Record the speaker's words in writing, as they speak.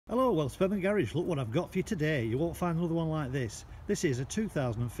Hello, well, Spedman Garage, look what I've got for you today. You won't find another one like this. This is a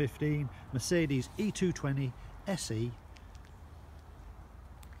 2015 Mercedes E220 SE.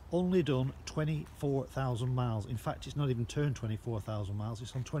 Only done 24,000 miles. In fact, it's not even turned 24,000 miles.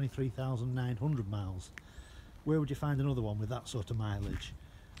 It's on 23,900 miles. Where would you find another one with that sort of mileage?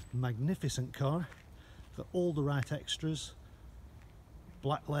 Magnificent car. Got all the right extras.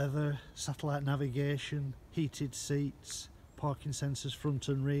 Black leather, satellite navigation, heated seats, parking sensors front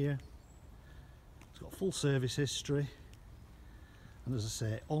and rear. It's got full service history, and as I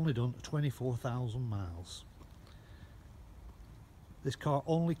say, only done 24,000 miles. This car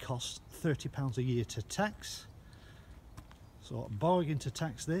only costs £30 a year to tax, so bargain to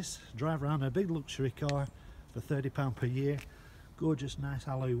tax this. Drive around a big luxury car for £30 per year. Gorgeous nice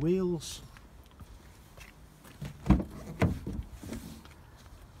alloy wheels.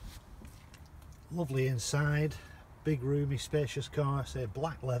 Lovely inside. Big roomy spacious car, say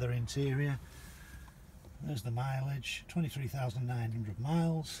black leather interior. There's the mileage, 23,900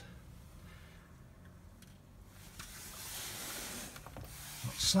 miles.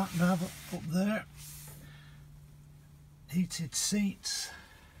 Got sat nav up there. Heated seats.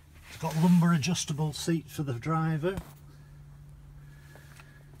 It's got lumbar adjustable seat for the driver.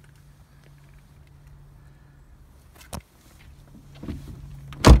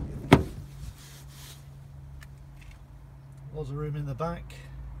 Loads of room in the back.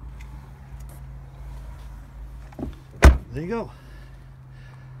 There you go.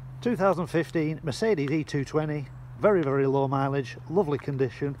 2015 Mercedes E220, very low mileage, lovely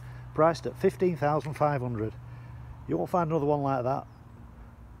condition, priced at 15,500. You won't find another one like that.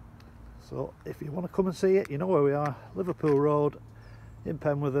 So if you want to come and see it, you know where we are, Liverpool Road in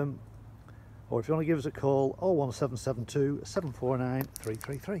Penwitham, or if you want to give us a call, 01772 749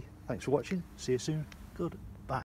 333. Thanks for watching, see you soon, good.